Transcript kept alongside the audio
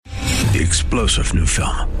The explosive new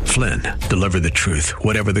film, Flynn, deliver the truth,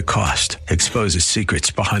 whatever the cost, exposes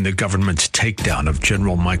secrets behind the government's takedown of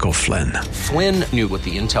General Michael Flynn. Flynn knew what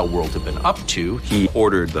the intel world had been up to. He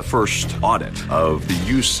ordered the first audit of the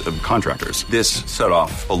use of contractors. This set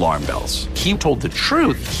off alarm bells. He told the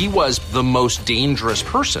truth. He was the most dangerous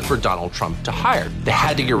person for Donald Trump to hire. They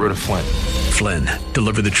had to get rid of Flynn. Flynn,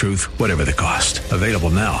 deliver the truth, whatever the cost. Available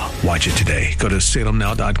now. Watch it today. Go to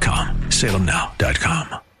salemnow.com.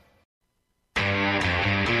 salemnow.com.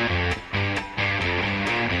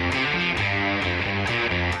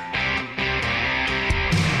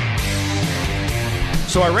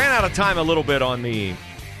 So I ran out of time a little bit on the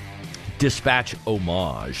Dispatch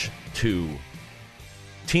homage to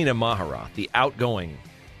Tina Maharath, the outgoing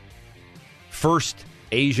first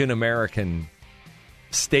Asian American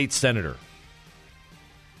state senator.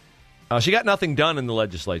 She got nothing done in the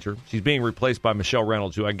legislature. She's being replaced by Michelle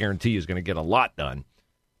Reynolds, who I guarantee is going to get a lot done.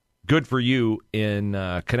 Good for you in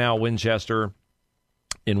Canal, Winchester,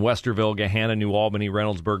 in Westerville, Gahanna, New Albany,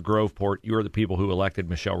 Reynoldsburg, Groveport. You are the people who elected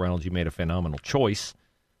Michelle Reynolds. You made a phenomenal choice.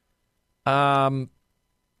 As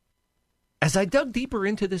I dug deeper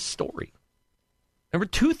into this story, there were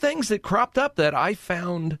two things that cropped up that I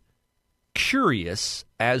found curious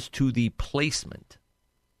as to the placement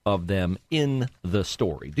of them in the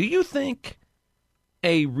story. Do you think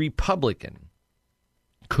a Republican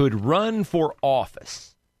could run for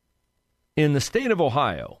office in the state of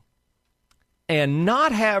Ohio and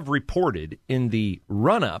not have reported in the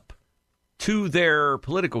run-up to their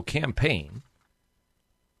political campaign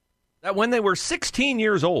that when they were 16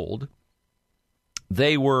 years old,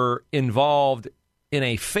 they were involved in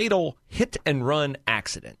a fatal hit-and-run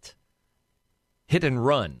accident? Hit and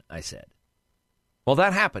run, I said. Well,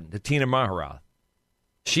 that happened to Tina Maharath.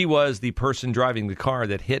 She was the person driving the car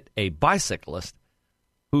that hit a bicyclist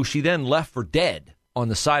who she then left for dead on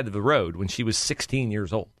the side of the road when she was 16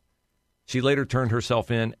 years old. She later turned herself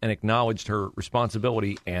in and acknowledged her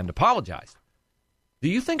responsibility and apologized. Do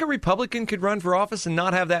you think a Republican could run for office and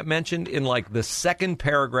not have that mentioned in like the second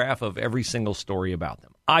paragraph of every single story about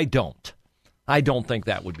them? I don't. I don't think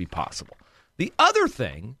that would be possible. The other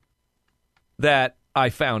thing that I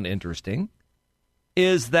found interesting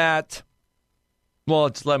is that, well,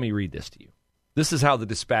 let me read this to you. This is how the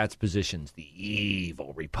Dispatch positions the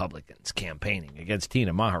evil Republicans campaigning against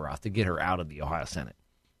Tina Maharath to get her out of the Ohio Senate.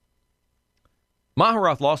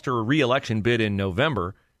 Maharath lost her re-election bid in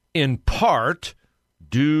November, in part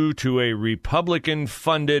due to a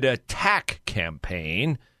Republican-funded attack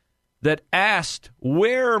campaign that asked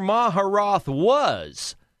where Maharath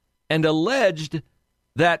was and alleged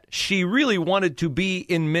that she really wanted to be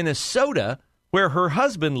in Minnesota, where her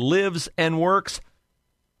husband lives and works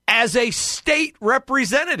as a state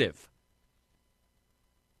representative.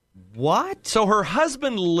 What? So her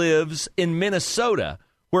husband lives in Minnesota,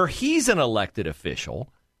 where he's an elected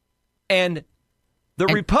official, and the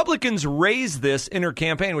Republicans raised this in her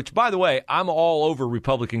campaign, which, by the way, I'm all over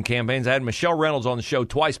Republican campaigns. I had Michelle Reynolds on the show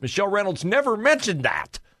twice. Michelle Reynolds never mentioned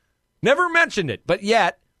that. Never mentioned it. But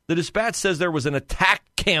yet, the Dispatch says there was an attack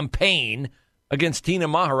campaign against Tina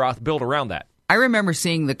Maharath built around that. I remember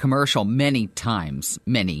seeing the commercial many times,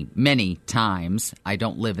 many times. I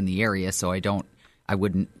don't live in the area, so I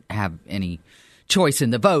wouldn't have any choice in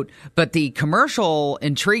the vote. But the commercial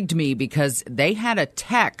intrigued me because they had a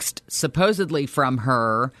text supposedly from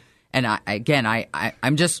her. And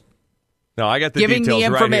I'm just No, I got the giving details the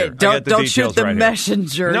information. right here. Don't shoot the right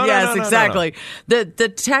messenger. No, yes, no, exactly. No. The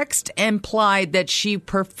text implied that she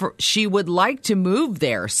would like to move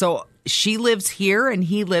there. So she lives here and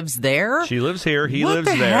he lives there. She lives here. He what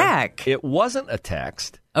lives the there. Heck? It wasn't a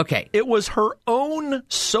text. Okay. It was her own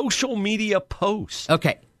social media post.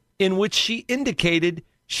 Okay. In which she indicated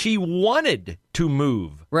she wanted to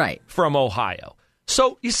move from Ohio.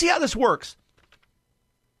 So you see how this works.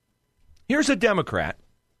 Here's a Democrat,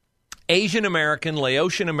 Asian American,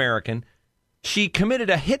 Laotian American. She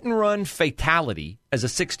committed a hit-and-run fatality as a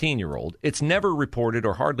 16-year-old. It's never reported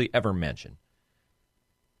or hardly ever mentioned.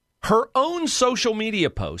 Her own social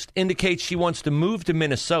media post indicates she wants to move to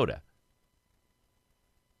Minnesota.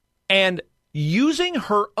 And using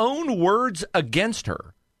her own words against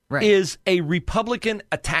her is a Republican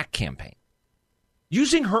attack campaign.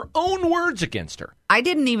 Using her own words against her. I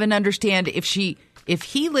didn't even understand if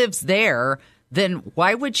he lives there, then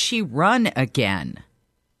why would she run again?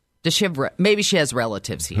 Does she have maybe she has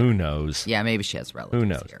relatives here? Who knows? Yeah, maybe she has relatives. Who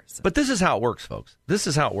knows? Here, so. But this is how it works, folks. This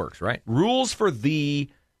is how it works, right? Rules for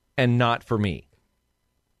thee and not for me.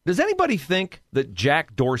 Does anybody think that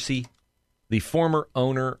Jack Dorsey, the former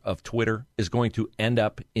owner of Twitter, is going to end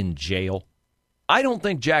up in jail? I don't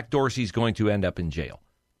think Jack Dorsey's going to end up in jail.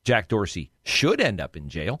 Jack Dorsey should end up in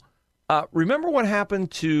jail. Remember what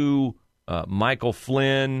happened to Michael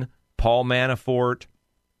Flynn, Paul Manafort,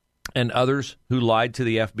 and others who lied to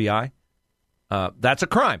the FBI? That's a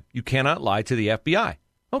crime. You cannot lie to the FBI.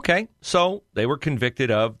 Okay, so they were convicted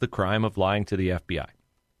of the crime of lying to the FBI.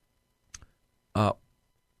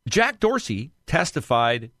 Jack Dorsey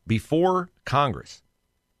testified before Congress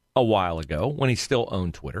a while ago when he still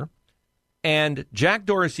owned Twitter. And Jack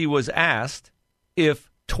Dorsey was asked if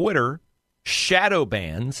Twitter shadow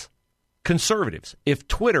bans conservatives, if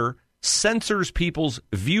Twitter censors people's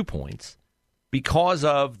viewpoints because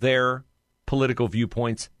of their political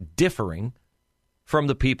viewpoints differing from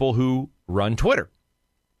the people who run Twitter.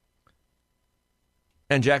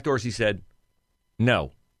 And Jack Dorsey said,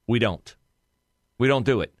 no, we don't. We don't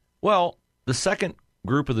do it. Well, the second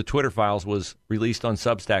group of the Twitter files was released on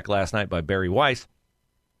Substack last night by Barry Weiss,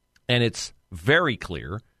 and it's very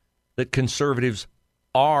clear that conservatives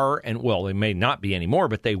are, and well, they may not be anymore,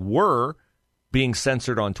 but they were being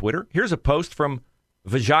censored on Twitter. Here's a post from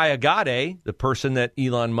Vijaya Gadde, the person that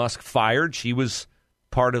Elon Musk fired. She was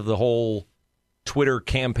part of the whole Twitter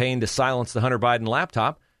campaign to silence the Hunter Biden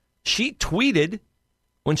laptop. She tweeted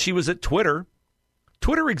when she was at Twitter,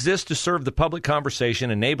 Twitter exists to serve the public conversation,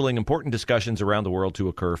 enabling important discussions around the world to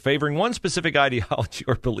occur. Favoring one specific ideology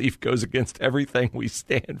or belief goes against everything we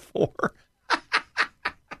stand for.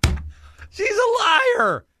 She's a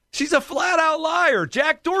liar. She's a flat-out liar.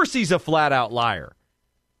 Jack Dorsey's a flat-out liar.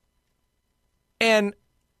 And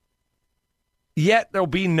yet there'll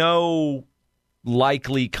be no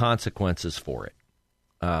likely consequences for it.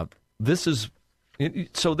 This is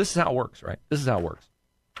how it works, right? This is how it works.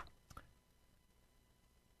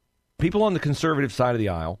 People on the conservative side of the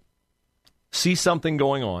aisle see something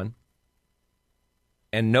going on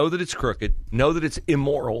and know that it's crooked, know that it's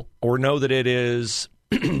immoral, or know that it is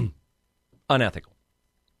unethical.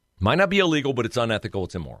 Might not be illegal, but it's unethical,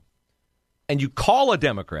 it's immoral. And you call a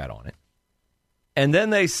Democrat on it, and then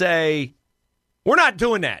they say, we're not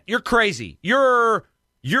doing that. You're crazy. You're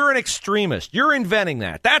an extremist. You're inventing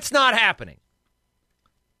that. That's not happening.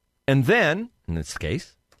 And then, in this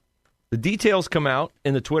case, the details come out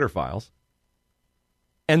in the Twitter files,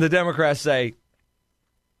 and the Democrats say,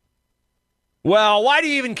 well, why do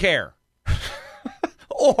you even care?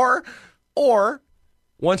 or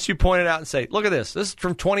once you point it out and say, look at this. This is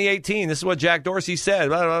from 2018. This is what Jack Dorsey said.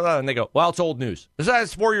 Blah, blah, blah. And they go, well, it's old news.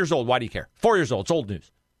 It's 4 years old. Why do you care? 4 years old. It's old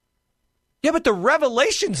news. Yeah, but the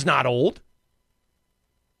revelation's not old.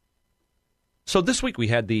 So this week we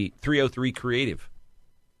had the 303 Creative,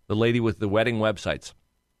 the lady with the wedding websites,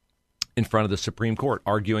 in front of the Supreme Court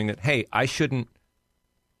arguing that, hey, I shouldn't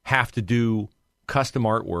have to do custom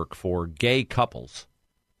artwork for gay couples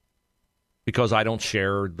because I don't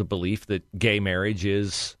share the belief that gay marriage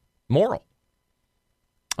is moral.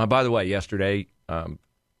 By the way, yesterday,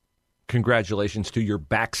 congratulations to your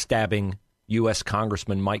backstabbing U.S.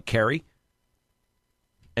 Congressman Mike Carey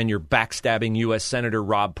and your backstabbing U.S. Senator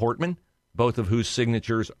Rob Portman, both of whose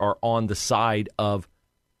signatures are on the side of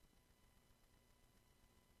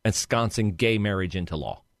ensconcing gay marriage into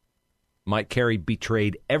law. Mike Carey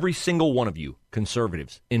betrayed every single one of you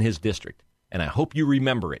conservatives in his district, and I hope you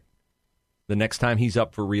remember it the next time he's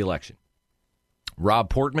up for re-election. Rob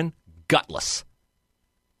Portman, gutless,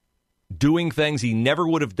 doing things he never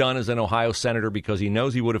would have done as an Ohio senator because he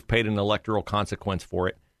knows he would have paid an electoral consequence for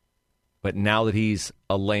it. But now that he's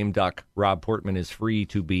a lame duck, Rob Portman is free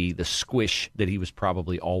to be the squish that he was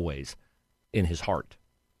probably always in his heart.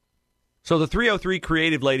 So the 303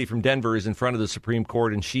 Creative lady from Denver is in front of the Supreme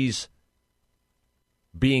Court, and she's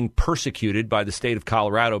being persecuted by the state of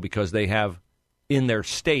Colorado because they have in their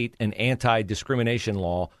state an anti-discrimination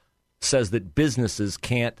law says that businesses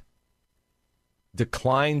can't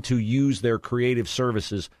decline to use their creative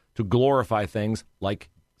services to glorify things like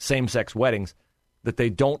same-sex weddings that they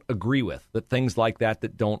don't agree with, that things like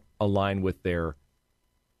that don't align with their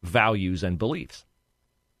values and beliefs.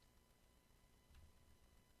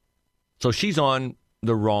 So she's on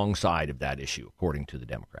the wrong side of that issue, according to the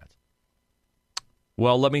Democrats.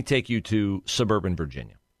 Well, let me take you to suburban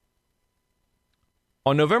Virginia.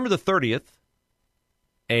 On November the 30th,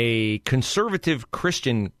 a conservative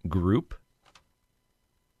Christian group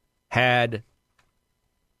had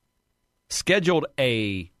scheduled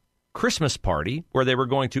a Christmas party where they were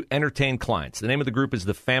going to entertain clients. The name of the group is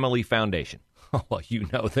the Family Foundation. Oh, well, you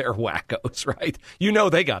know they're wackos, right? You know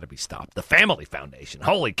they got to be stopped. The Family Foundation.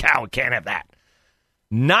 Holy cow, we can't have that.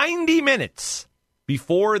 90 minutes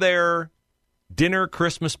before their dinner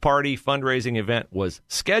Christmas party fundraising event was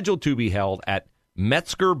scheduled to be held at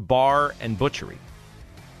Metzger Bar and Butchery,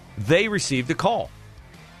 they received a call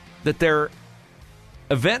that their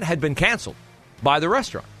event had been canceled by the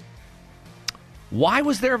restaurant. Why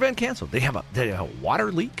was their event canceled? Did they have a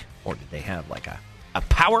water leak? Or did they have like a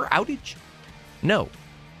power outage? No.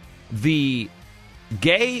 The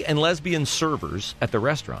gay and lesbian servers at the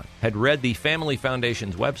restaurant had read the Family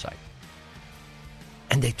Foundation's website.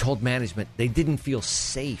 And they told management they didn't feel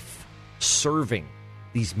safe serving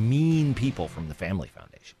these mean people from the Family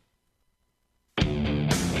Foundation.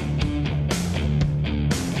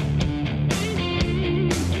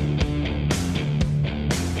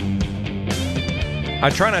 I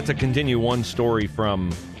try not to continue one story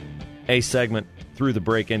from a segment through the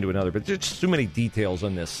break into another, but there's just too many details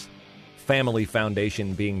on this Family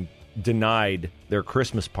Foundation being denied their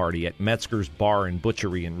Christmas party at Metzger's Bar and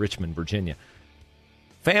Butchery in Richmond, Virginia.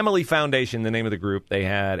 Family Foundation, the name of the group, they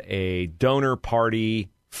had a donor party,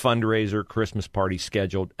 fundraiser, Christmas party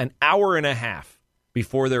scheduled an hour and a half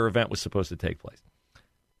before their event was supposed to take place.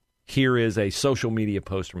 Here is a social media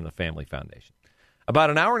post from the Family Foundation.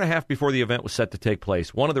 About an hour and a half before the event was set to take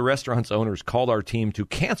place, one of the restaurant's owners called our team to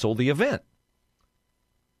cancel the event.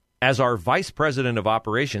 As our vice president of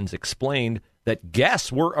operations explained that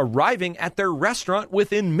guests were arriving at their restaurant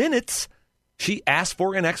within minutes, she asked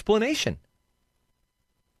for an explanation.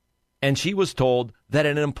 And she was told that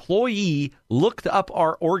an employee looked up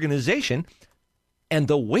our organization and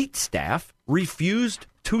the wait staff refused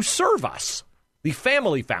to serve us, the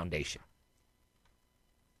Family Foundation.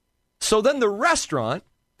 So then the restaurant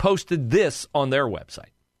posted this on their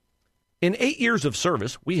website. In 8 years of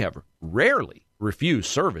service, we have rarely refused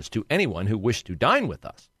service to anyone who wished to dine with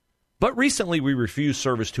us. But recently we refused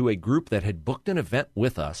service to a group that had booked an event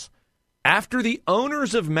with us after the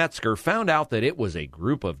owners of Metzger found out that it was a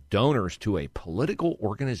group of donors to a political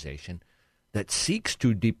organization that seeks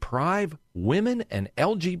to deprive women and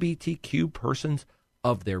LGBTQ persons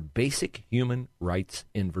of their basic human rights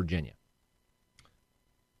in Virginia.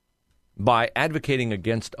 By advocating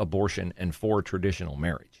against abortion and for traditional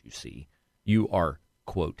marriage, you see, you are,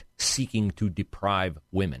 quote, seeking to deprive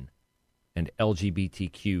women and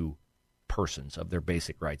LGBTQ persons of their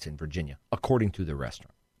basic rights in Virginia, according to the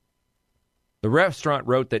restaurant. The restaurant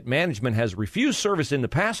wrote that management has refused service in the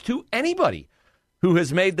past to anybody who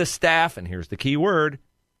has made the staff, and here's the key word,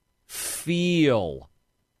 feel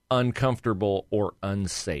uncomfortable or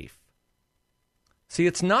unsafe. See,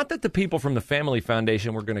 it's not that the people from the Family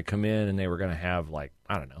Foundation were going to come in and they were going to have, like,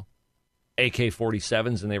 I don't know,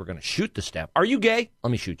 AK-47s and they were going to shoot the staff. Are you gay?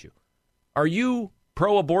 Let me shoot you. Are you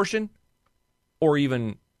pro-abortion? Or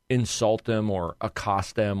even insult them or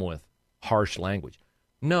accost them with harsh language.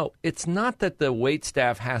 No, it's not that the wait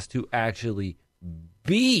staff has to actually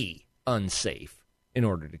be unsafe in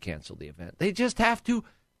order to cancel the event. They just have to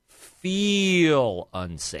feel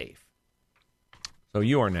unsafe. So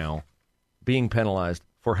you are now being penalized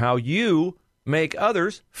for how you make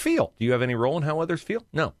others feel. Do you have any role in how others feel?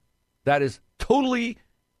 No. That is totally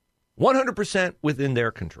 100% within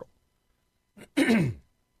their control.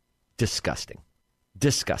 Disgusting.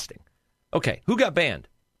 Disgusting. Okay, who got banned?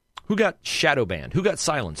 Who got shadow banned? Who got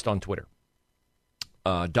silenced on Twitter?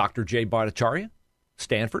 Dr. Jay Bhattacharya,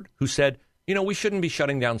 Stanford, who said, you know, we shouldn't be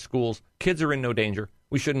shutting down schools. Kids are in no danger.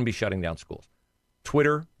 We shouldn't be shutting down schools.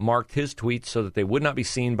 Twitter marked his tweets so that they would not be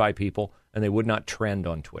seen by people and they would not trend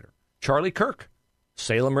on Twitter. Charlie Kirk,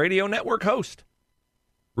 Salem Radio Network host,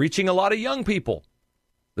 reaching a lot of young people.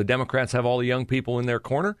 The Democrats have all the young people in their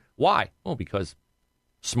corner. Why? Well, because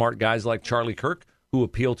smart guys like Charlie Kirk, who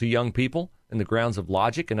appeal to young people in the grounds of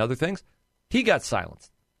logic and other things, he got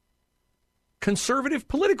silenced. Conservative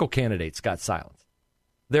political candidates got silenced.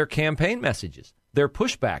 Their campaign messages, their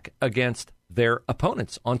pushback against their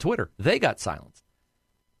opponents on Twitter, they got silenced.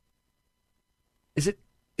 Is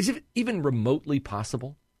it even remotely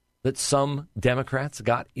possible that some Democrats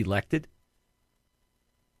got elected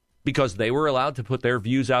because they were allowed to put their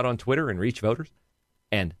views out on Twitter and reach voters,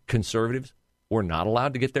 and conservatives were not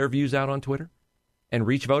allowed to get their views out on Twitter and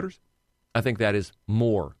reach voters? I think that is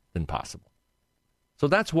more than possible. So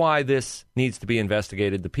that's why this needs to be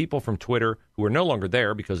investigated. The people from Twitter who are no longer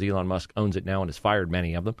there because Elon Musk owns it now and has fired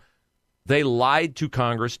many of them, they lied to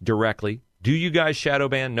Congress directly. Do you guys shadow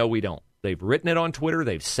ban? No, we don't. They've written it on Twitter.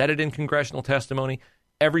 They've said it in congressional testimony.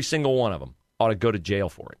 Every single one of them ought to go to jail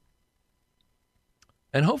for it.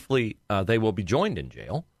 And hopefully they will be joined in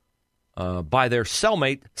jail by their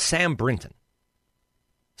cellmate, Sam Brinton.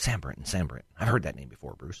 Sam Brinton. I've heard that name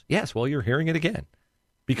before, Bruce. Yes, well, you're hearing it again.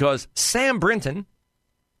 Because Sam Brinton,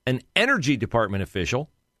 an Energy Department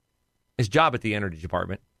official, his job at the Energy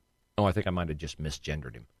Department, I think I might have just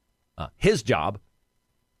misgendered him. His job,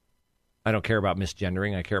 I don't care about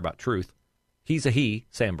misgendering, I care about truth. He's a he,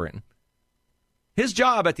 Sam Brinton. His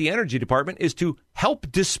job at the Energy Department is to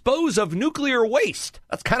help dispose of nuclear waste.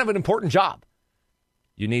 That's kind of an important job.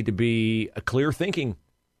 You need to be a clear-thinking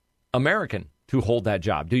American to hold that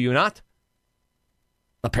job, do you not?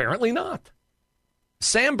 Apparently not.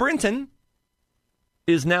 Sam Brinton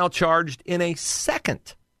is now charged in a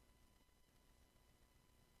second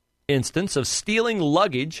instance of stealing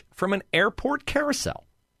luggage from an airport carousel.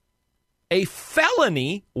 A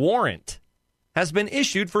felony warrant has been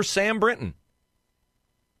issued for Sam Brinton.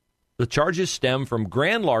 The charges stem from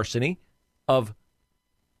grand larceny of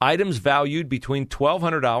items valued between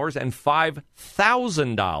 $1,200 and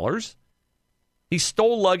 $5,000. He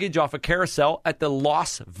stole luggage off a carousel at the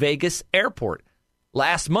Las Vegas airport.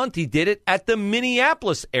 Last month, he did it at the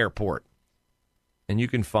Minneapolis airport. And you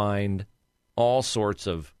can find all sorts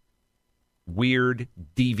of weird,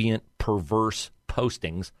 deviant, perverse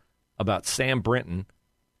postings about Sam Brinton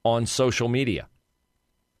on social media.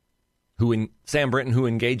 Sam Brinton, who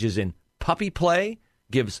engages in puppy play,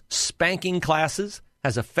 gives spanking classes,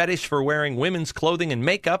 has a fetish for wearing women's clothing and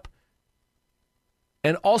makeup,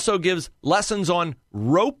 and also gives lessons on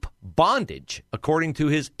rope bondage, according to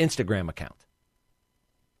his Instagram account.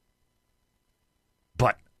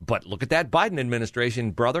 But look at that Biden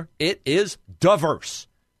administration, brother. It is diverse.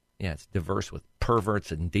 Yeah, it's diverse with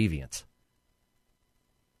perverts and deviants.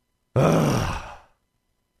 Ugh.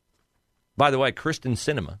 By the way, Kristen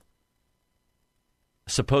Sinema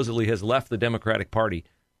supposedly has left the Democratic Party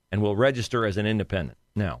and will register as an independent.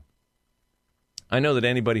 Now, I know that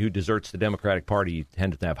anybody who deserts the Democratic Party you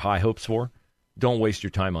tend to have high hopes for. Don't waste your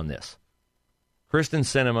time on this. Kristen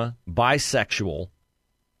Sinema, bisexual.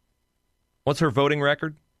 What's her voting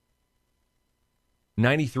record?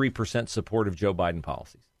 93% support of Joe Biden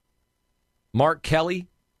policies. Mark Kelly,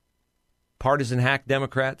 partisan hack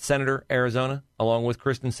Democrat, Senator, Arizona, along with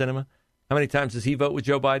Kristen Sinema. How many times does he vote with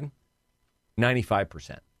Joe Biden?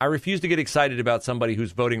 95%. I refuse to get excited about somebody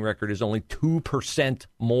whose voting record is only 2%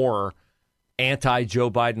 more anti-Joe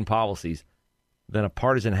Biden policies than a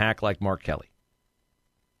partisan hack like Mark Kelly.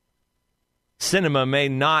 Sinema may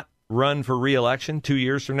not run for re-election 2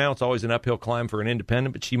 years from now. It's always an uphill climb for an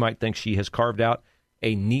independent, but she might think she has carved out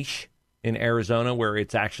a niche in Arizona where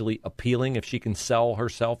it's actually appealing if she can sell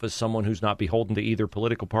herself as someone who's not beholden to either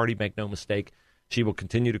political party. Make no mistake, she will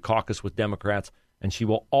continue to caucus with Democrats, and she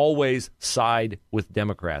will always side with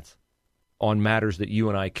Democrats on matters that you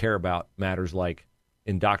and I care about, matters like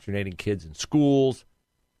indoctrinating kids in schools,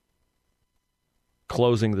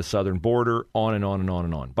 closing the southern border, on and on and on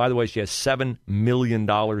and on. By the way, she has $7 million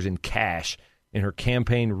in cash in her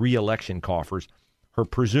campaign re-election coffers. Her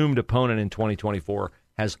presumed opponent in 2024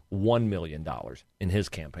 has $1 million in his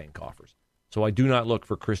campaign coffers. So I do not look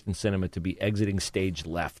for Kristen Sinema to be exiting stage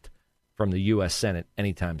left from the U.S. Senate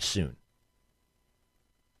anytime soon.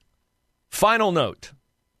 Final note.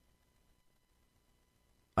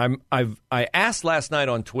 I asked last night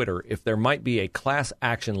on Twitter if there might be a class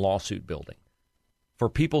action lawsuit building for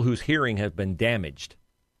people whose hearing have been damaged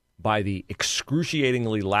by the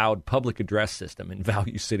excruciatingly loud public address system in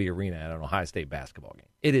Value City Arena at an Ohio State basketball game.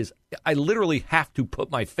 It is, I literally have to put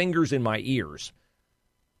my fingers in my ears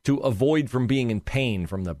to avoid from being in pain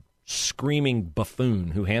from the screaming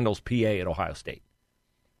buffoon who handles PA at Ohio State.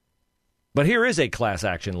 But here is a class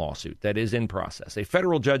action lawsuit that is in process. A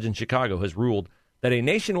federal judge in Chicago has ruled that a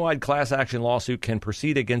nationwide class action lawsuit can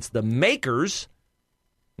proceed against the makers,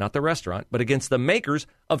 not the restaurant, but against the makers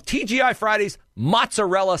of TGI Fridays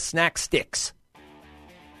mozzarella snack sticks.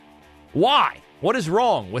 Why? What is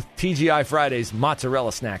wrong with TGI Fridays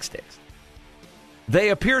mozzarella snack sticks? They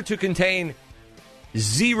appear to contain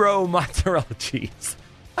zero mozzarella cheese.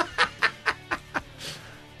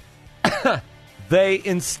 They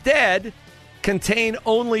instead contain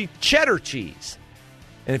only cheddar cheese.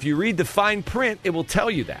 And if you read the fine print, it will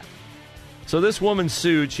tell you that. So this woman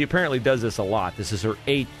sued. She apparently does this a lot. This is her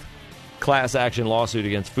 8th class action lawsuit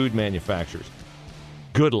against food manufacturers.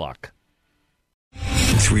 Good luck.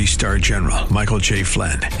 3-star General Michael J.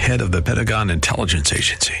 Flynn, head of the Pentagon Intelligence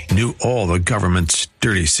Agency, knew all the government's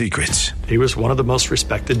dirty secrets. He was one of the most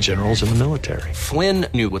respected generals in the military. Flynn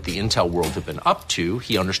knew what the intel world had been up to.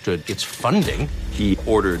 He understood its funding. He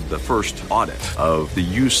ordered the first audit of the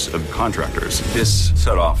use of contractors. This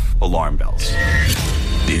set off alarm bells.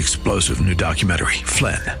 The explosive new documentary,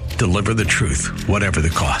 Flynn, Deliver the Truth, Whatever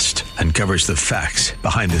the Cost, uncovers the facts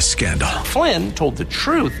behind this scandal. Flynn told the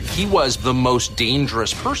truth. He was the most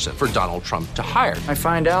dangerous person for Donald Trump to hire. I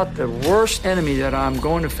find out the worst enemy that I'm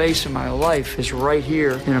going to face in my life is right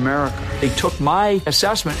here in America. They took my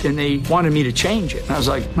assessment and they wanted me to change it. And I was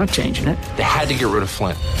like, I'm not changing it. They had to get rid of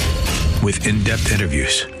Flynn. With in-depth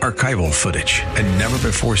interviews, archival footage, and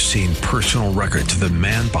never-before-seen personal records of the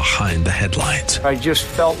man behind the headlines. I just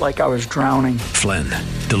felt like I was drowning. Flynn,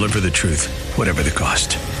 deliver the truth, whatever the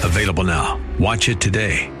cost. Available now. Watch it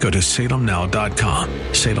today. Go to salemnow.com.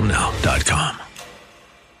 salemnow.com.